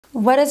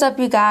What is up,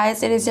 you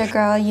guys? It is your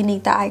girl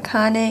Unique the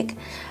Iconic.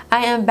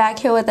 I am back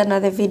here with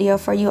another video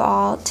for you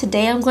all.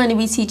 Today I'm going to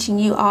be teaching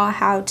you all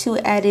how to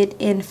edit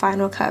in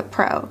Final Cut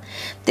Pro.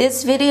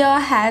 This video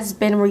has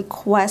been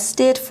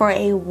requested for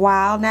a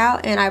while now,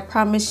 and I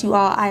promise you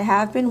all I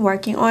have been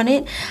working on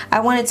it.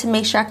 I wanted to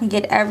make sure I can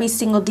get every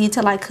single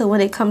detail I could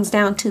when it comes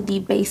down to the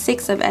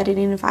basics of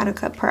editing in Final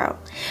Cut Pro.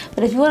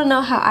 But if you want to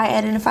know how I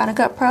edit in Final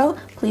Cut Pro,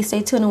 please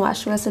stay tuned and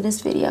watch the rest of this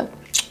video.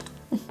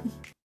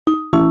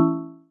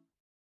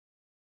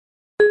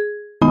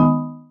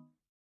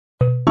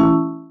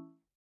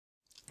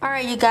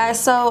 Alright, you guys,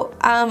 so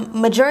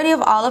majority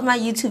of all of my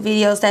YouTube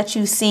videos that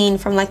you've seen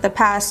from like the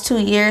past 2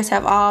 years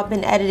have all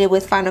been edited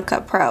with Final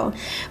Cut Pro.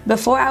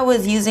 Before I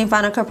was using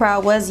Final Cut Pro, I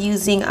was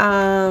using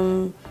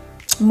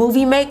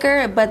Movie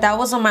Maker, but that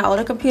was on my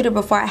older computer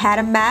before I had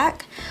a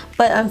Mac.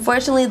 But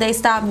unfortunately they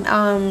stopped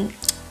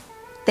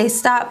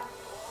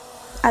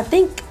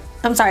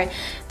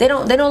they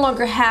no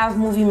longer have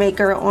Movie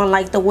Maker on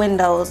like the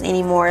Windows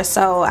anymore,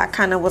 so I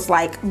kind of was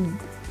like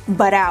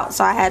butt out,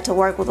 so I had to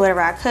work with whatever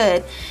I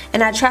could.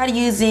 And I tried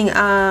using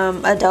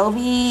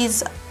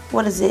Adobe's,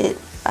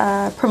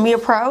 Premiere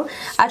Pro.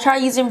 I tried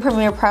using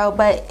Premiere Pro,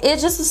 but it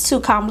just was too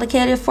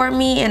complicated for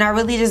me, and I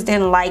really just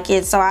didn't like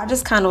it, so I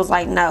just kind of was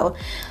like, no.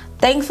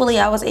 Thankfully,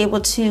 I was able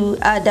to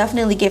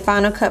definitely get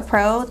Final Cut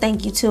Pro,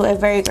 thank you to a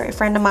very great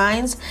friend of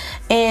mine's,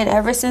 and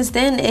ever since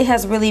then it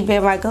has really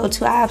been my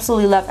go-to. I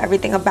absolutely love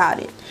everything about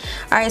it.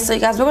 Alright, so you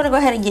guys, we're going to go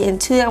ahead and get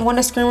into it. I'm going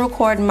to screen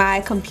record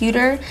my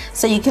computer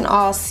so you can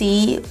all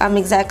see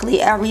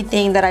exactly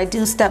everything that I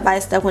do step by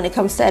step when it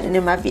comes to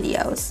editing my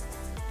videos.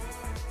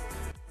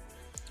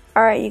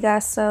 Alright, you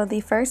guys, so the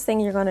first thing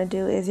you're going to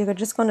do is you're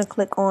just going to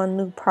click on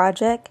New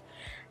Project.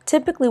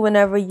 Typically,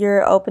 whenever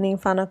you're opening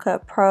Final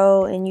Cut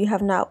Pro and you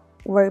have not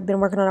been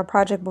working on a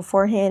project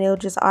beforehand, it'll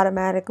just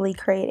automatically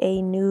create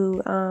a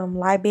new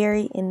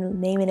library and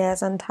name it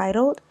as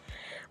Untitled.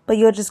 But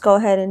you'll just go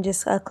ahead and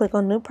just click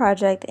on New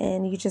Project,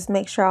 and you just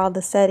make sure all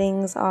the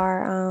settings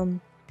are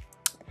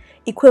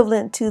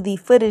equivalent to the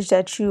footage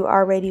that you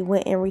already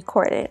went and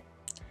recorded.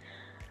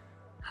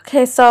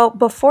 Okay, so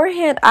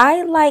beforehand,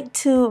 I like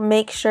to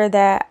make sure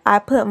that I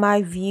put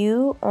my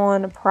view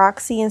on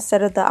proxy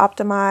instead of the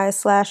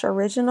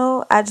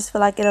optimized/original. I just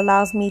feel like it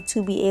allows me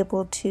to be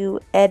able to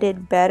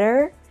edit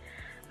better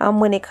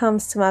when it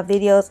comes to my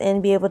videos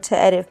and be able to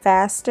edit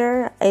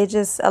faster. It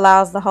just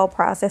allows the whole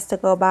process to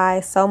go by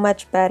so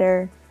much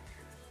better.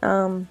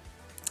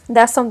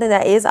 That's something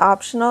that is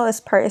optional. It's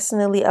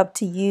personally up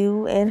to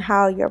you and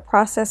how your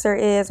processor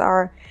is,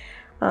 or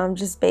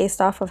just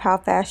based off of how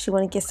fast you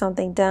want to get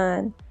something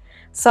done.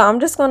 So I'm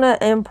just going to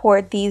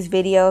import these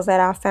videos that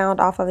I found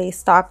off of a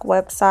stock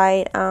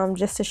website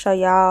just to show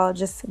y'all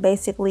just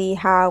basically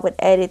how I would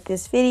edit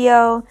this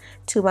video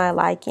to my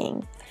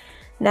liking.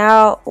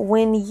 Now,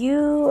 when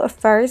you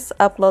first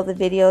upload the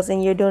videos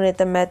and you're doing it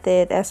the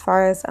method as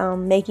far as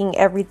making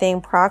everything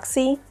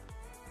proxy,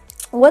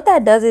 what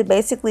that does is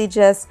basically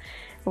just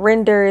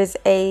renders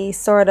a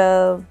sort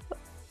of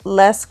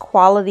less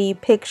quality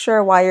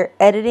picture while you're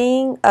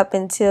editing up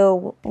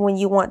until when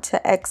you want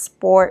to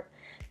export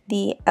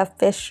the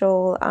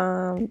official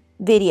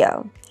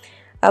video.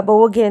 But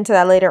we'll get into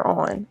that later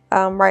on.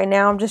 Right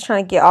now I'm just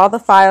trying to get all the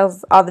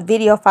files, all the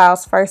video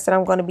files first that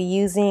I'm going to be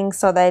using,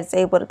 so that it's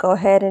able to go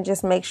ahead and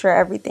just make sure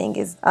everything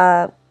is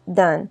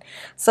done.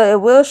 So it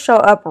will show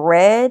up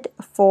red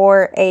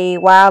for a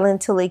while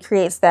until it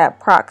creates that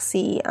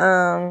proxy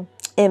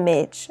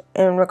image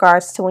in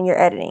regards to when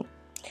you're editing.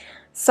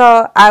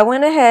 So I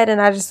went ahead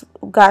and I just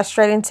got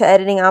straight into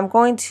editing. I'm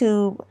going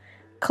to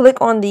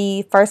click on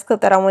the first clip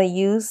that I want to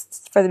use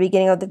for the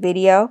beginning of the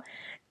video,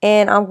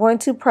 and I'm going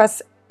to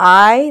press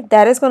I.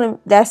 That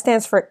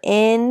stands for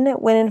in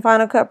when in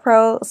Final Cut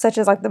Pro, such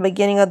as like the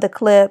beginning of the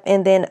clip,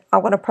 and then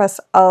I'm going to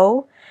press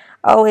O.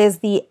 O is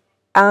the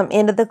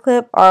end of the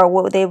clip, or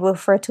what they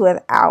refer to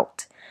as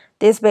out.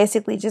 This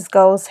basically just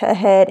goes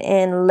ahead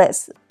and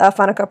lets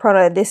Final Cut Pro know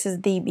that this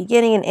is the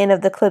beginning and end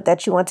of the clip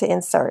that you want to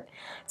insert.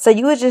 So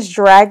you would just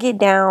drag it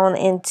down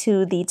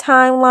into the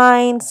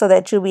timeline so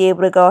that you'll be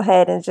able to go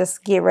ahead and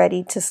just get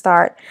ready to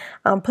start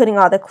putting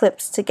all the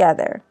clips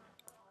together.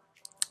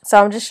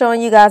 So I'm just showing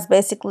you guys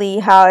basically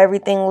how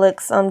everything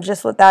looks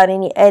just without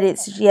any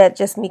edits yet,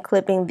 just me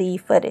clipping the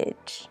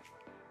footage.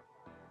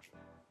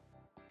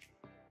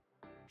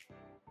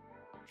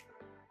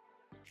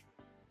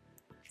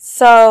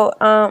 So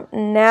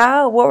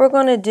now what we're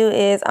going to do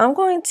is I'm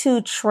going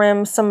to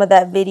trim some of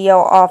that video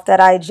off that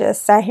I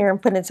just sat here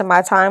and put into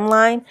my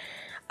timeline.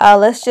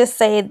 Let's just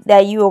say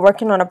that you were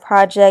working on a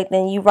project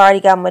and you've already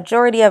got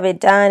majority of it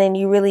done, and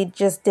you really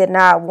just did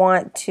not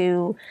want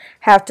to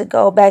have to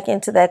go back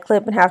into that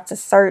clip and have to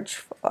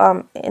search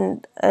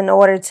in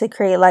order to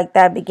create like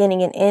that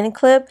beginning and end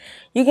clip.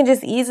 You can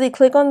just easily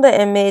click on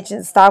the image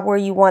and stop where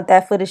you want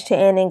that footage to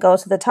end and go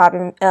to the top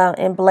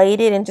and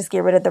blade it and just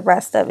get rid of the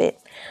rest of it.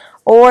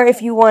 Or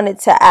if you wanted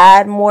to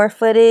add more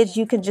footage,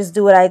 you can just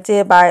do what I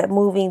did by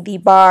moving the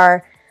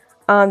bar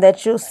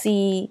that you'll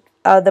see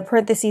the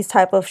parentheses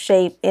type of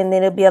shape, and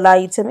then it'll be allow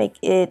you to make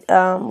it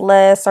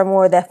less or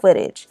more of that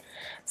footage.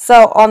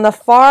 So on the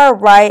far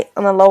right,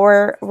 on the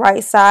lower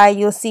right side,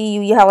 you'll see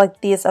you have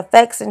like these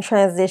effects and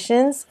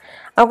transitions.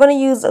 I'm going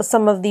to use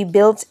some of the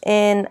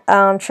built-in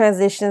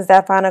transitions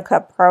that Final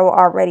Cut Pro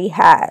already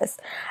has.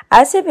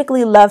 I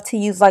typically love to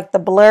use like the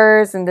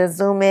blurs and the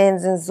zoom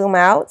ins and zoom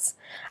outs.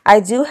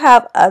 I do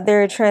have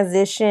other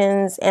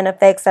transitions and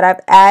effects that I've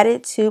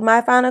added to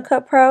my Final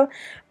Cut Pro,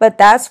 but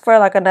that's for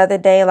like another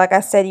day. Like I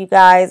said, you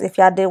guys, if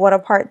y'all did want a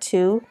part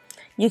 2,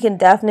 you can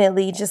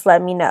definitely just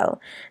let me know.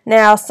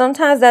 Now,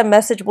 sometimes that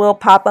message will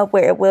pop up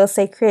where it will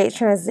say create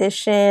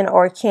transition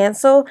or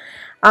cancel.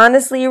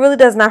 Honestly, it really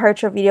does not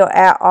hurt your video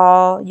at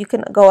all. You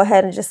can go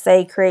ahead and just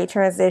say create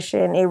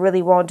transition. It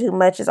really won't do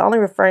much. It's only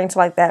referring to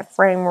like that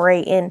frame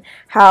rate and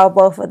how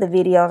both of the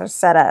videos are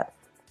set up.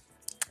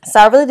 So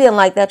I really didn't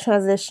like that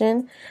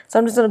transition. So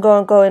I'm just going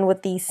to go in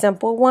with the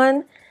simple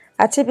one.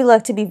 I typically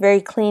like to be very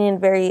clean and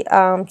very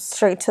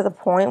straight to the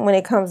point when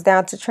it comes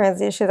down to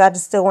transitions. I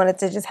just still wanted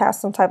to just have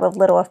some type of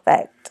little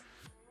effect.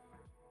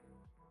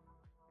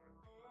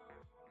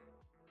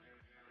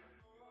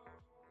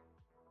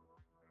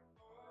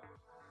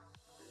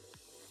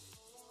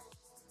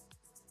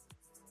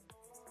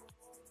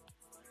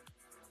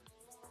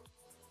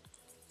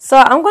 So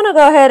I'm going to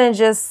go ahead and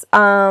just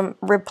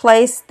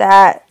replace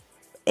that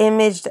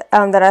image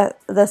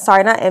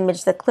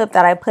the clip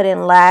that I put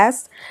in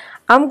last.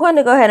 I'm going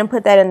to go ahead and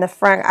put that in the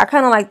front. I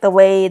kind of like the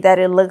way that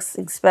it looks,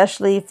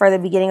 especially for the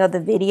beginning of the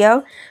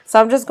video.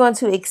 So I'm just going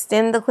to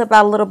extend the clip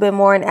out a little bit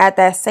more and add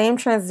that same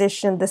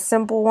transition, the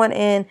simple one,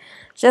 in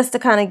just to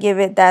kind of give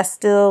it that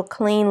still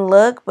clean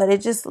look, but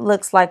it just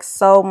looks like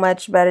so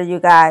much better, you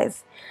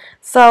guys.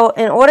 So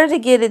in order to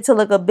get it to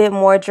look a bit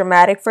more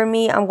dramatic for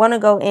me, I'm going to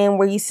go in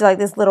where you see like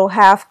this little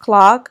half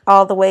clock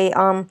all the way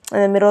in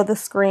the middle of the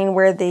screen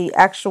where the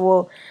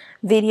actual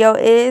video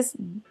is.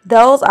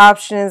 Those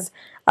options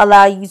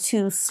allow you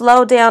to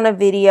slow down a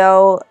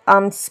video,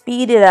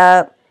 speed it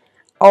up,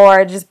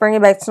 or just bring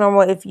it back to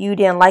normal if you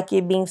didn't like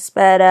it being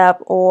sped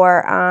up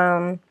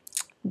or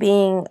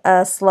being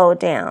slowed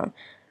down.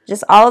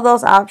 Just all of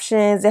those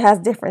options. It has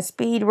different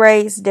speed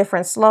rates,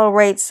 different slow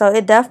rates. So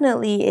it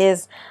definitely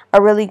is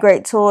a really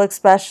great tool,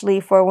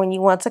 especially for when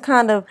you want to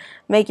kind of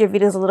make your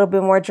videos a little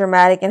bit more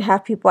dramatic and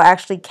have people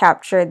actually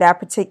capture that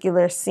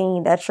particular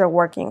scene that you're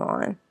working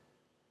on.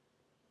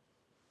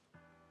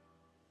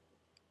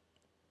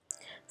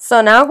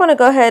 So now I'm going to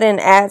go ahead and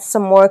add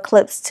some more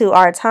clips to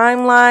our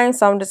timeline.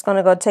 So I'm just going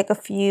to go take a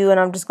few and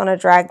I'm just going to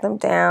drag them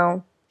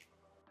down.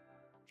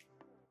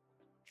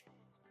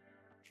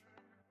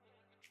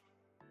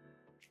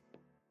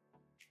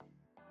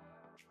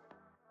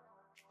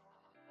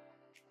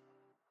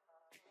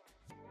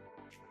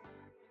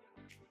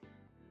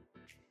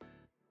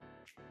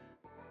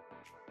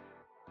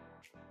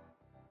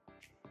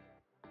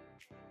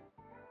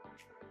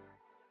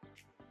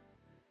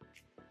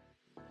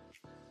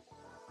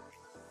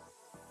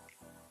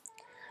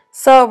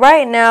 So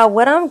right now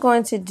what I'm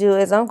going to do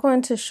is I'm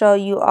going to show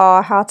you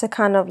all how to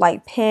kind of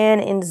like pan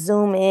and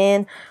zoom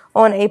in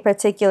on a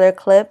particular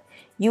clip.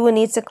 You will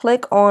need to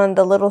click on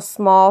the little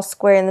small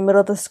square in the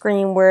middle of the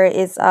screen where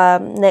it's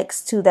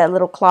next to that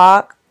little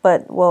clock,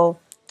 but well,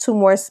 two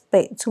more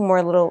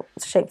little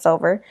shapes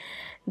over.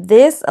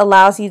 This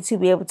allows you to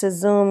be able to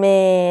zoom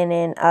in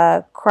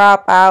and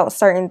crop out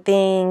certain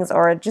things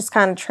or just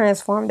kind of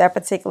transform that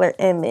particular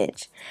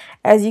image.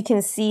 As you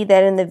can see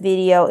that in the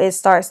video, it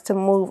starts to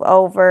move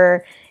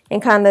over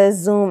and kind of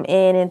zoom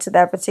in into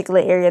that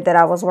particular area that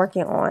I was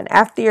working on.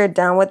 After you're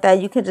done with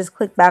that, you can just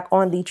click back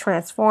on the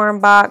transform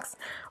box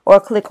or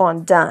click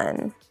on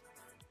done.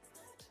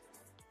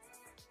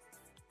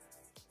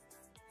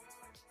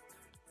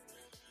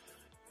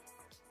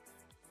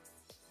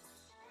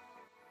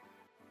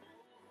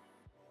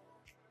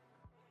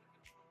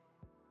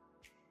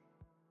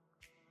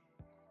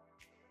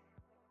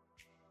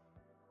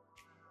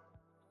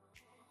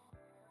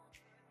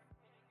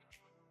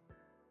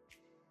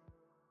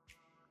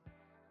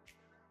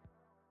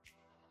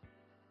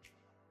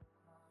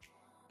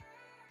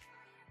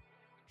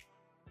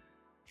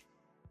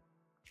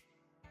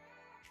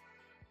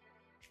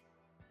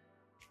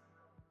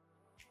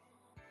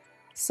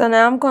 So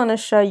now I'm going to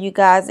show you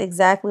guys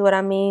exactly what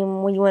I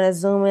mean when you want to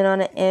zoom in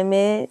on an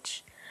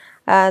image.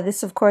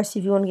 This, of course,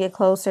 if you want to get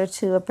closer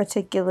to a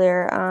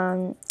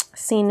particular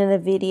scene in a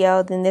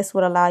video, then this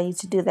would allow you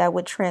to do that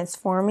with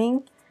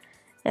transforming.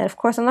 And of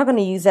course, I'm not going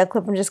to use that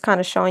clip. I'm just kind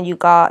of showing you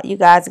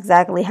guys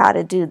exactly how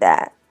to do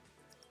that.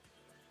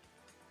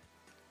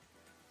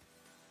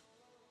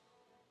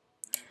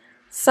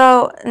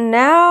 So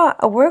now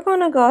we're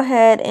going to go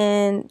ahead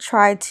and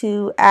try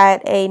to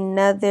add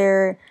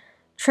another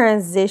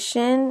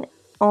transition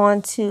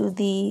onto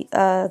the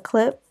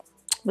clip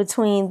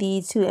between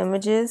the two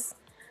images,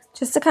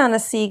 just to kind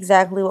of see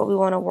exactly what we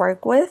want to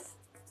work with.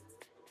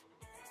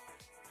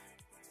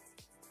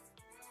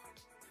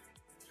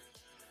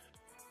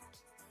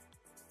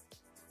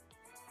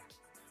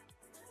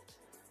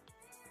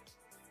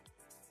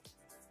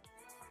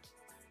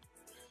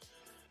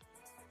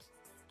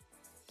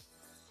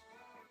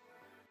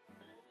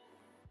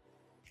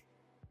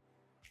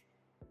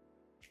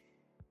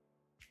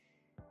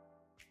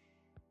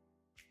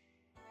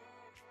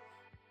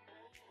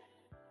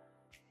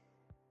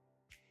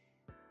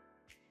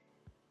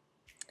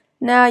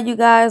 Now, you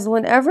guys,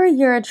 whenever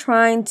you're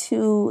trying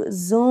to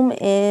zoom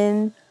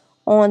in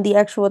on the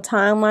actual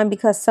timeline,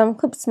 because some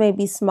clips may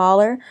be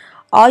smaller,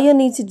 all you'll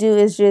need to do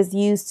is just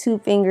use two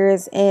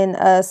fingers and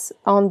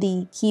on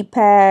the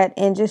keypad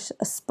and just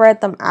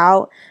spread them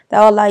out.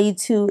 That will allow you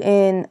to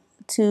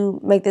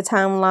make the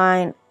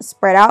timeline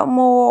spread out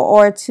more,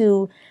 or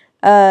to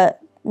uh,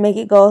 make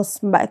it go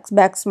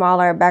back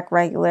smaller, back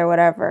regular,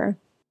 whatever.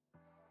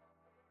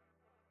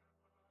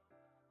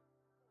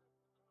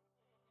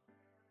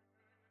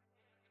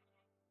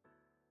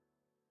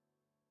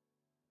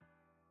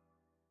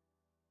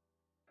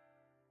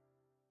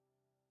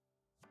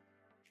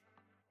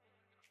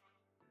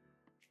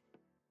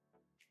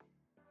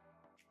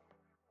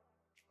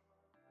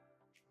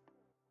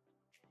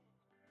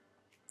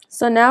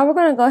 So now we're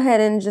going to go ahead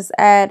and just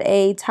add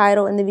a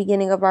title in the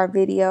beginning of our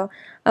video.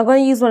 I'm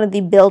going to use one of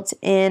the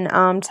built-in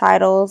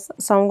titles.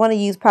 So I'm going to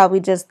use probably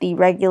just the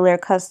regular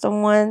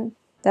custom one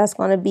that's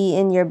going to be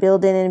in your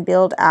build in and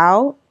build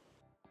out.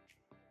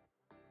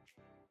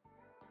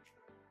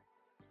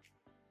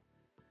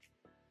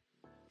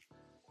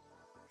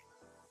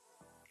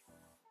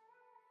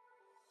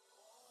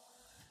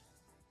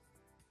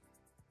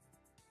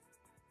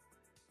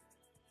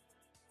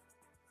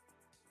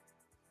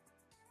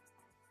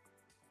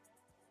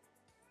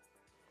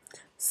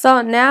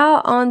 So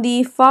now on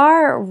the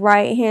far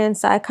right hand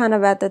side, kind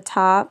of at the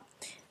top,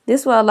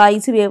 this will allow you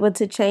to be able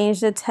to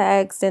change the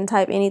text and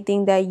type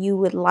anything that you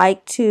would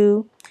like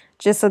to,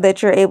 just so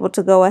that you're able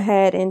to go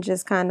ahead and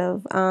just kind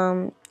of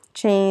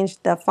change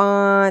the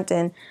font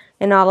and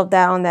all of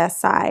that on that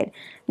side.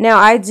 Now,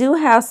 I do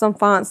have some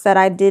fonts that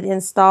I did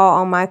install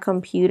on my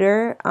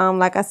computer.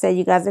 Like I said,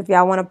 you guys, if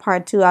y'all want a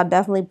part two, I'll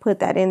definitely put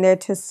that in there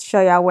to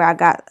show y'all where I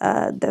got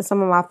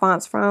some of my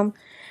fonts from.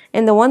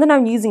 And the one that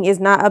I'm using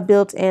is not a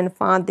built-in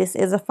font. This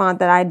is a font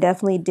that I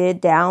definitely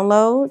did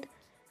download.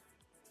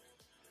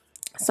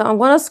 So I'm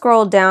going to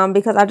scroll down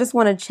because I just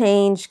want to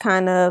change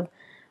kind of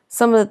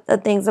some of the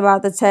things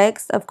about the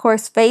text. Of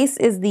course, face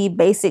is the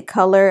basic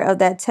color of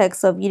that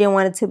text. So if you didn't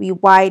want it to be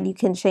white, you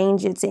can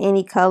change it to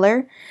any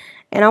color.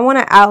 And I want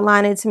to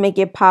outline it to make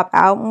it pop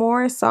out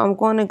more. So I'm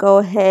going to go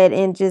ahead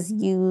and just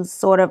use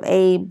sort of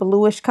a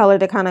bluish color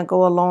to kind of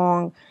go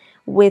along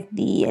with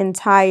the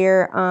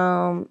entire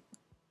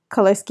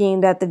color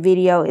scheme that the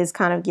video is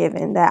kind of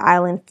given, that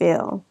island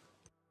feel.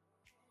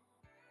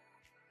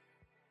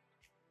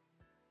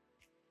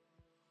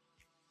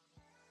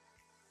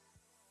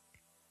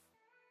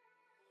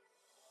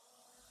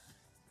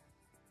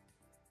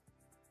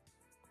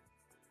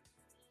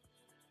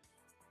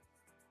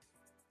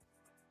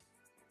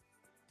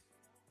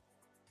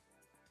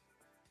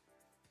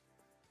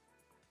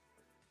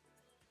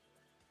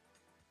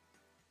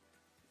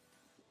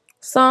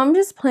 So I'm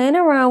just playing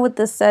around with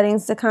the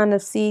settings to kind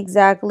of see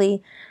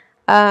exactly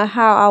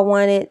how I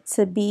want it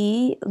to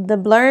be. The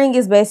blurring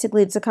is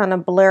basically to kind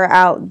of blur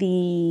out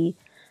the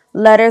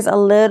letters a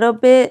little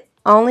bit,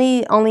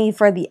 only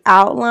for the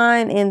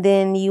outline, and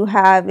then you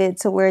have it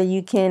to where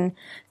you can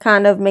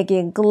kind of make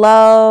it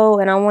glow,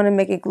 and I want to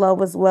make it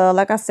glow as well.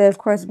 Like I said, of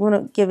course, we want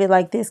to give it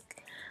like this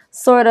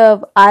sort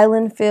of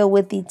island feel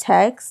with the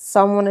text,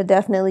 so I'm going to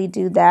definitely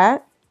do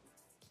that.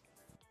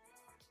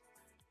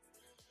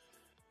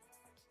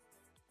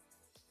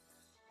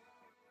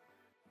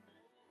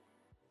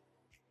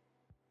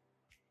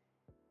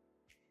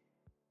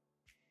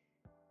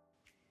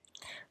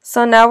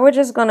 So now we're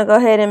just going to go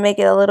ahead and make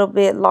it a little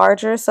bit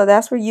larger. So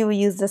that's where you would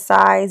use the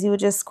size. You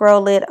would just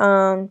scroll it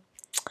a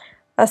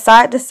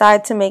side to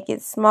side to make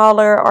it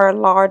smaller or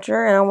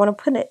larger. And I want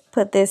to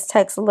put this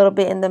text a little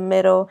bit in the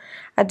middle.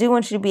 I do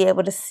want you to be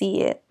able to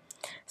see it.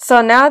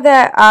 So now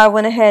that I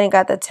went ahead and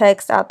got the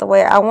text out the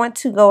way, I want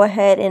to go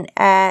ahead and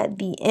add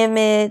the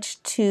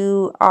image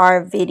to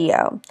our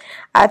video.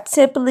 I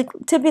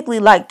typically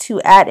like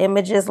to add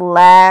images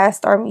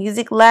last or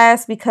music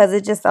last because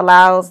it just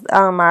allows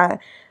my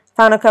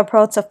Final Cut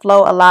Pro to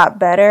flow a lot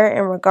better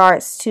in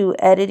regards to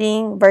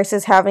editing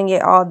versus having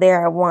it all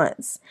there at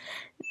once.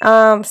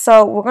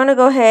 So we're going to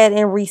go ahead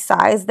and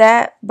resize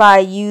that by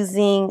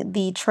using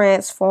the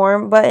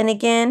transform button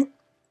again.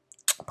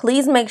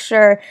 Please make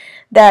sure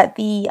that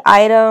the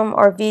item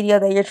or video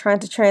that you're trying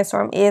to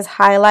transform is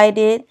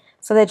highlighted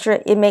so that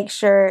make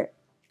sure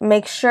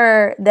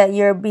that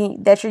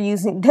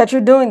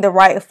you're doing the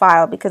right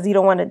file, because you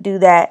don't want to do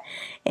that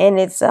and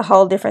it's a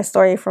whole different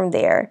story from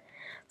there.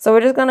 So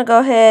we're just going to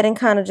go ahead and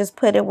kind of just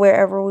put it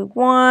wherever we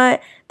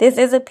want. This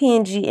is a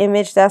PNG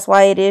image. That's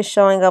why it is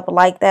showing up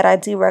like that. I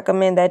do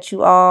recommend that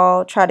you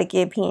all try to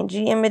get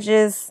PNG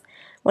images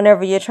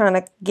whenever you're trying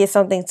to get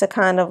something to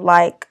kind of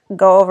like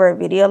go over a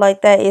video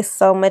like that. It's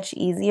so much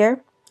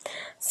easier.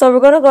 So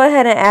we're going to go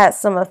ahead and add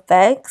some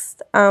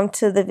effects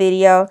to the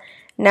video.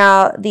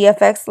 Now, the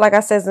effects, like I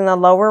said, is in the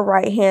lower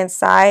right hand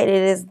side.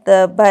 It is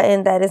the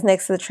button that is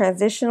next to the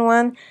transition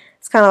one.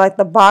 It's kind of like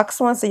the box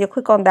one, so you'll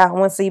click on that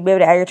one so you'll be able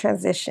to add your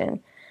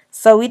transition.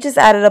 So we just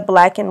added a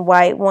black and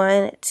white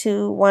one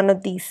to one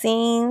of these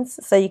scenes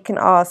so you can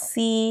all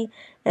see,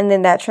 and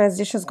then that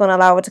transition is going to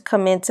allow it to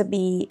come in to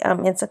be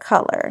into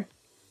color.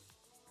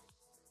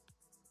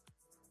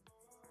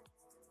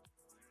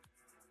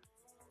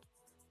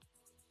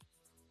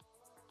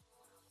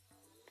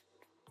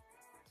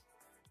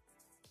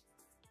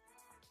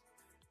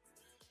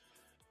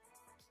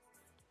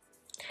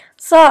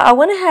 So I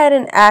went ahead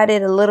and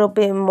added a little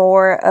bit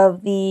more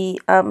of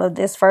the of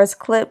this first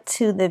clip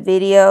to the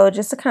video,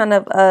 just to kind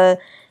of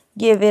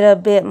give it a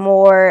bit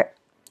more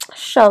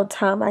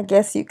showtime, I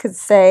guess you could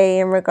say,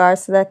 in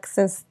regards to that,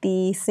 since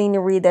the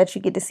scenery that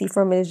you get to see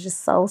from it is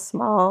just so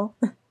small.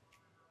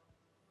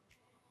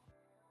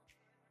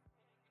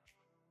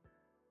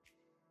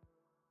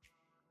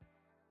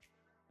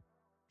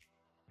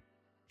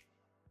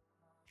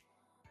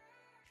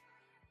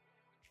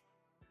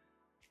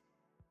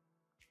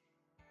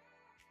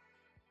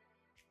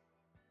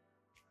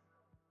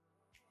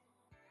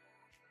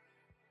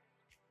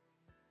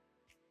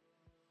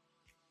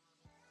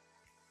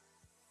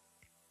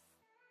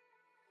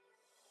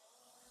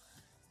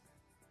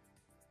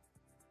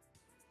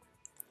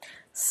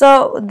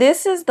 So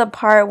this is the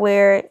part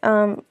where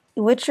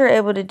what you're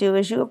able to do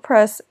is you would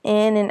press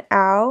in and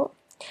out.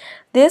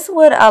 This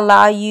would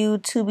allow you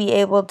to be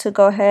able to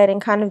go ahead and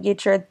kind of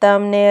get your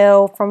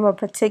thumbnail from a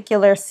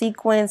particular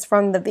sequence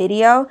from the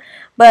video.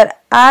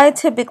 But I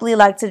typically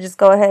like to just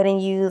go ahead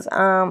and use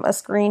a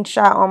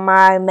screenshot on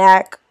my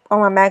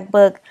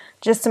MacBook,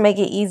 just to make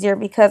it easier,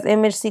 because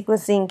image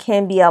sequencing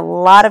can be a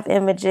lot of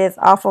images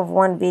off of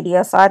one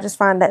video. So I just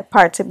find that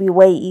part to be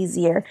way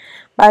easier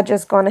by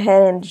just going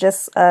ahead and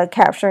just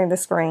capturing the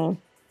screen.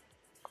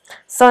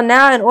 So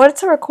now, in order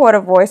to record a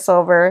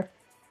voiceover,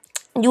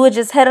 you would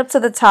just head up to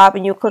the top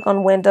and you click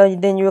on window,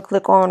 then you would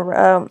click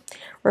on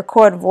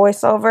record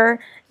voiceover,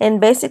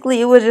 and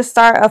basically it would just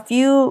start a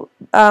few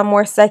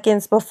more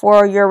seconds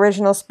before your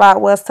original spot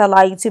was, to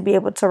allow you to be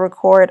able to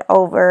record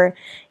over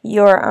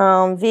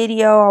your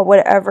video or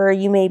whatever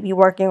you may be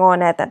working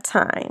on at that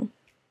time.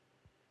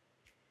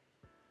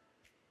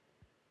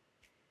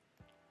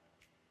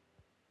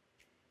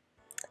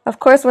 Of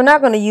course, we're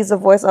not going to use a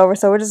voiceover,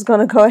 so we're just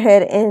going to go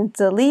ahead and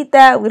delete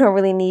that. We don't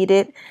really need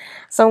it.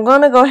 So I'm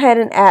going to go ahead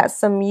and add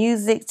some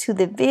music to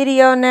the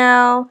video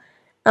now.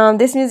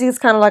 This music is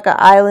kind of like an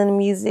island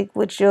music,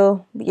 which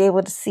you'll be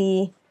able to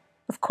see,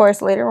 of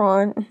course, later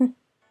on.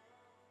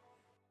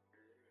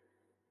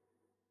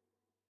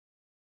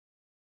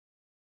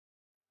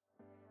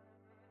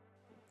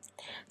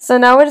 So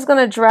now we're just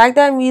going to drag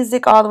that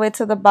music all the way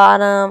to the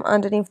bottom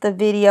underneath the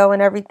video and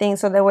everything,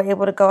 so that we're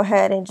able to go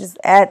ahead and just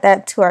add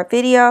that to our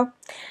video.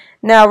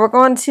 Now we're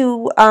going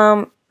to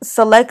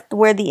select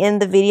where the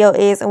end of the video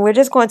is, and we're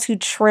just going to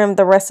trim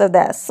the rest of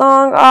that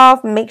song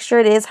off. Make sure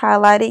it is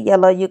highlighted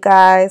yellow, you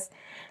guys.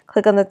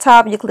 Click on the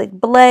top, you click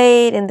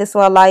blade, and this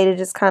will allow you to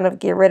just kind of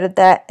get rid of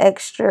that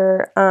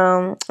extra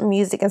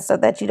music and stuff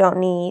that you don't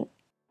need.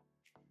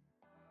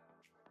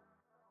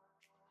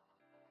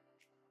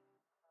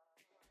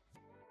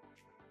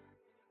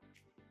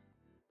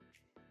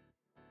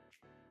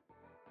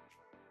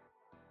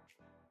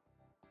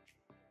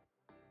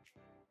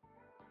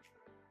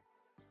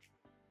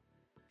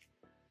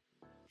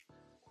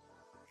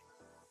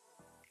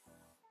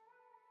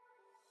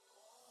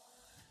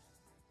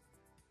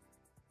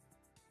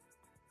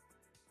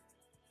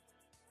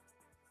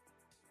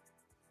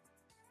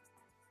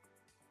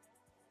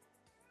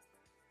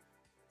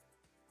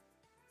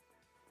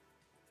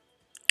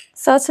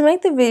 So to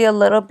make the video a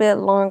little bit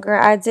longer,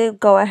 I did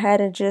go ahead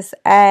and just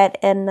add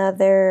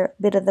another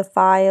bit of the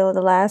file,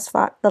 the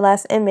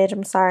last image,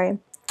 I'm sorry,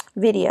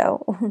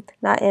 video,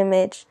 not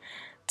image,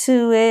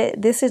 to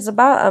it. This is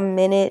about a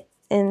minute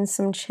and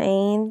some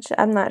change,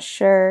 I'm not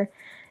sure.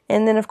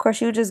 And then of course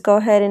you just go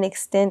ahead and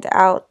extend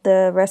out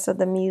the rest of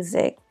the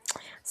music.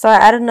 So I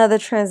added another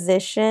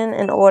transition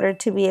in order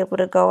to be able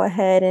to go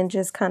ahead and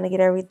just kind of get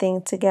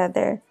everything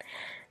together.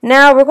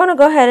 Now we're going to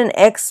go ahead and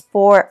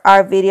export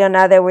our video.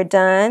 Now that we're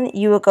done,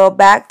 you will go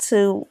back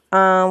to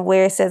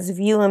where it says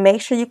view, and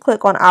make sure you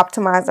click on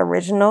optimize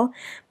original,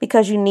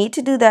 because you need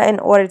to do that in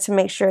order to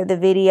make sure the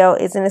video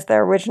is in its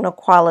original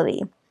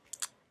quality.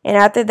 And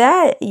after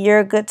that,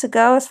 you're good to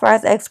go as far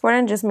as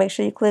exporting. Just make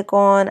sure you click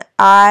on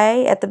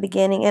I at the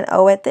beginning and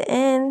O at the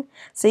end,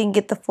 so you can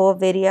get the full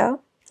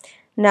video.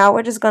 Now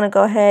we're just going to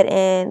go ahead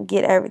and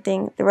get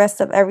the rest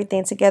of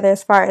everything together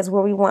as far as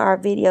where we want our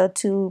video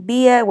to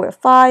be at, with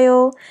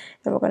file,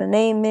 and we're going to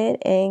name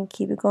it and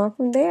keep it going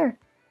from there.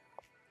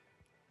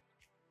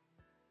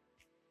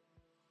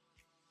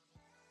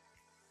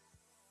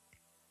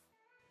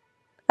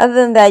 Other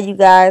than that, you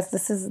guys,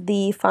 this is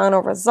the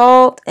final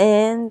result,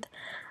 and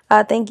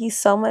thank you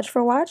so much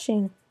for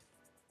watching.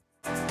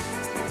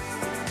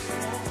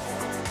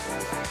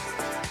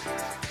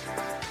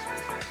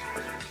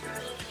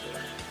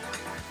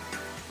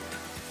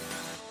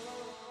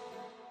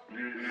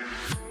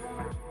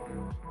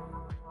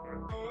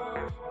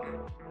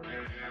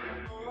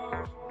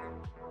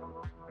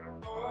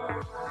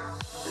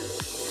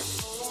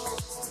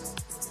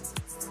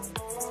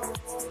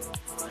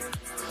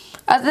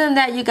 Other than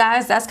that, you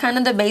guys, that's kind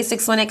of the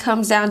basics when it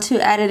comes down to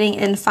editing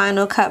in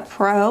Final Cut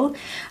Pro.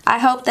 I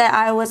hope that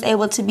I was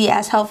able to be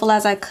as helpful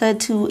as I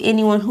could to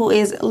anyone who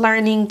is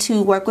learning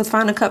to work with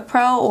Final Cut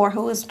Pro or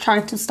who is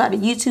trying to start a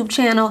YouTube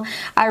channel.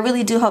 I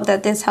really do hope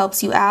that this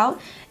helps you out.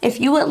 if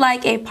you would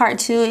like a part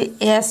 2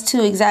 as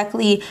to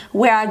exactly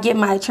where I get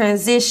my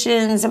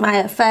transitions and my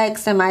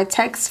effects and my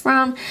text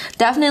from,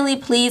 definitely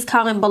please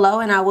comment below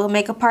and I will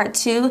make a part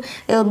 2.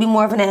 It'll be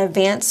more of an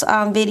advanced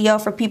video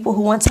for people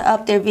who want to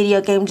up their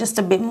video game just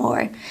a bit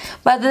more.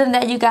 But other than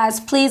that, you guys,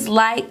 please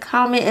like,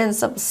 comment, and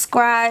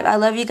subscribe. I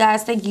love you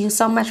guys. Thank you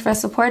so much for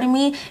supporting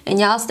me. And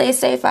y'all stay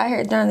safe out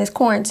here during this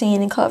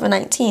quarantine and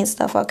COVID-19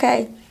 stuff,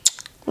 okay?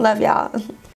 Love y'all.